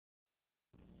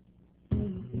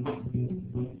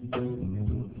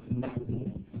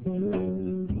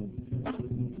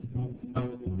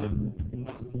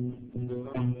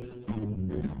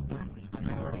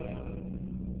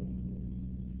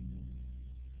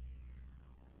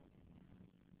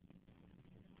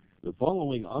The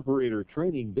following operator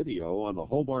training video on the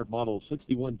Hobart Model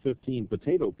 6115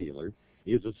 potato peeler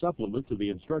is a supplement to the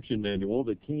instruction manual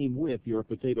that came with your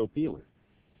potato peeler.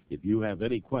 If you have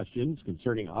any questions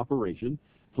concerning operation,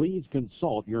 please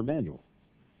consult your manual.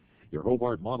 Your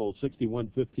Hobart Model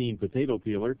 6115 potato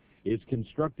peeler is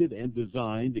constructed and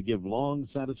designed to give long,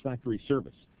 satisfactory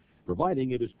service,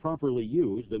 providing it is properly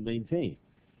used and maintained.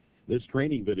 This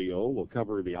training video will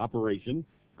cover the operation,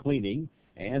 cleaning,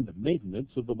 and maintenance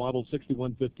of the Model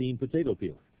 6115 potato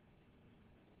peeler.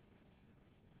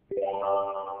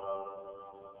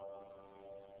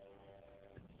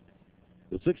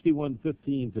 The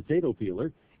 6115 potato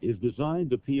peeler is designed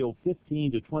to peel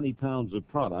 15 to 20 pounds of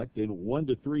product in 1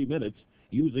 to 3 minutes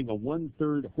using a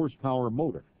 1/3 horsepower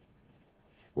motor.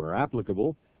 Where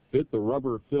applicable, fit the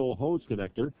rubber fill hose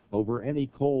connector over any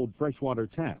cold freshwater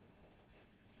tap.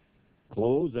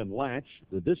 Close and latch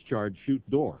the discharge chute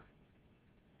door.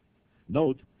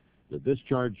 Note, the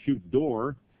discharge chute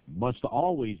door must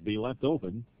always be left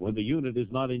open when the unit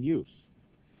is not in use.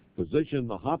 Position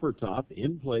the hopper top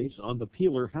in place on the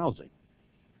peeler housing.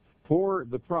 Pour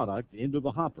the product into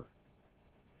the hopper.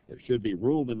 There should be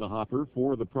room in the hopper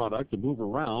for the product to move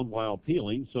around while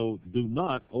peeling, so do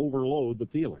not overload the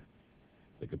peeler.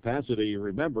 The capacity,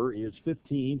 remember, is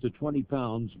 15 to 20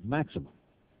 pounds maximum.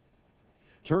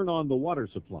 Turn on the water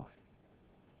supply.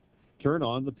 Turn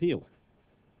on the peeler.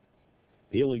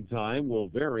 Peeling time will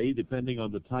vary depending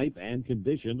on the type and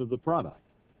condition of the product.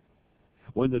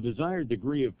 When the desired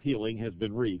degree of peeling has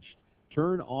been reached,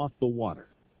 turn off the water.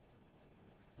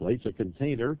 Place a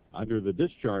container under the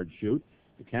discharge chute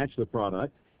to catch the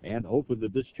product and open the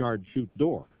discharge chute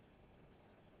door.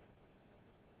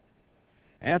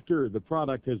 After the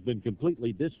product has been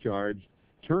completely discharged,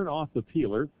 turn off the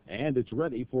peeler and it's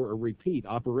ready for a repeat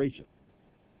operation.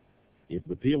 If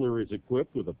the peeler is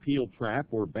equipped with a peel trap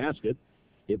or basket,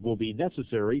 it will be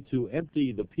necessary to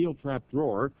empty the peel trap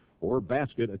drawer or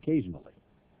basket occasionally.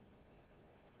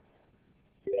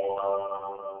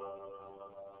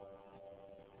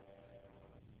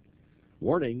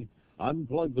 Warning,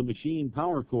 unplug the machine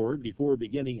power cord before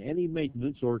beginning any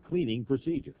maintenance or cleaning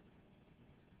procedure.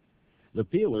 The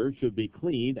peeler should be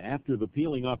cleaned after the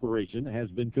peeling operation has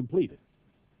been completed.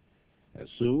 As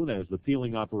soon as the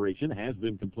peeling operation has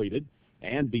been completed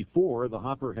and before the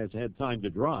hopper has had time to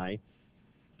dry,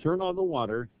 turn on the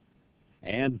water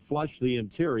and flush the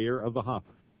interior of the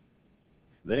hopper.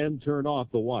 Then turn off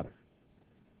the water.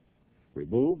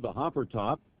 Remove the hopper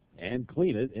top and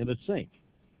clean it in a sink.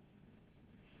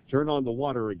 Turn on the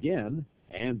water again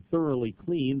and thoroughly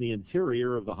clean the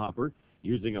interior of the hopper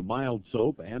using a mild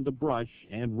soap and a brush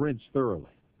and rinse thoroughly.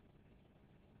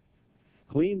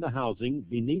 Clean the housing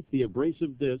beneath the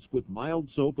abrasive disc with mild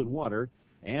soap and water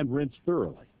and rinse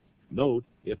thoroughly. Note,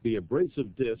 if the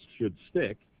abrasive disc should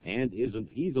stick and isn't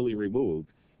easily removed,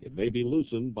 it may be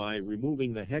loosened by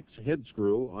removing the hex head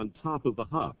screw on top of the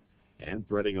hub and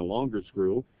threading a longer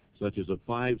screw, such as a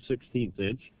 5/16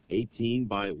 inch, 18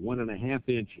 by 1.5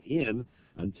 inch in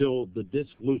until the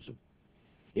disc loosens.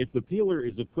 If the peeler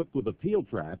is equipped with a peel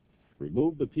trap,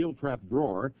 remove the peel trap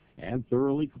drawer and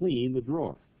thoroughly clean the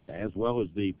drawer, as well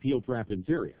as the peel trap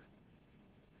interior.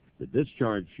 The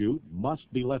discharge chute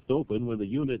must be left open when the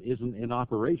unit isn't in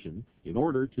operation in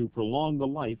order to prolong the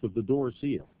life of the door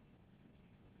seal.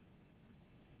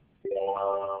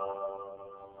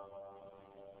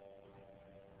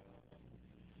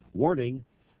 Warning,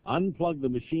 unplug the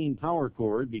machine power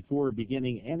cord before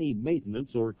beginning any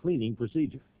maintenance or cleaning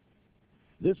procedure.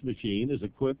 This machine is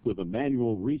equipped with a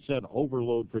manual reset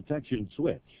overload protection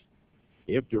switch.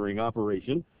 If during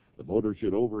operation the motor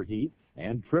should overheat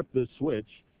and trip this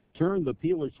switch, turn the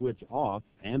peeler switch off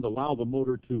and allow the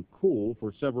motor to cool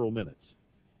for several minutes.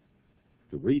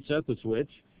 To reset the switch,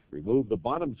 remove the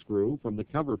bottom screw from the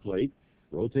cover plate,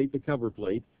 rotate the cover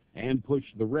plate, and push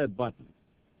the red button.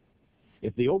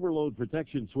 If the overload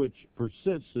protection switch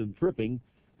persists in tripping,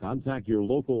 contact your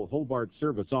local Hobart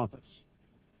service office.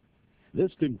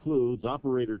 This concludes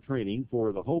operator training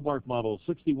for the Hobart Model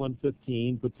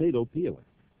 6115 potato peeler.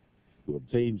 To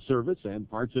obtain service and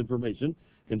parts information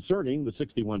concerning the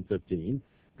 6115,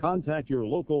 contact your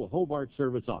local Hobart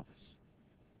service office.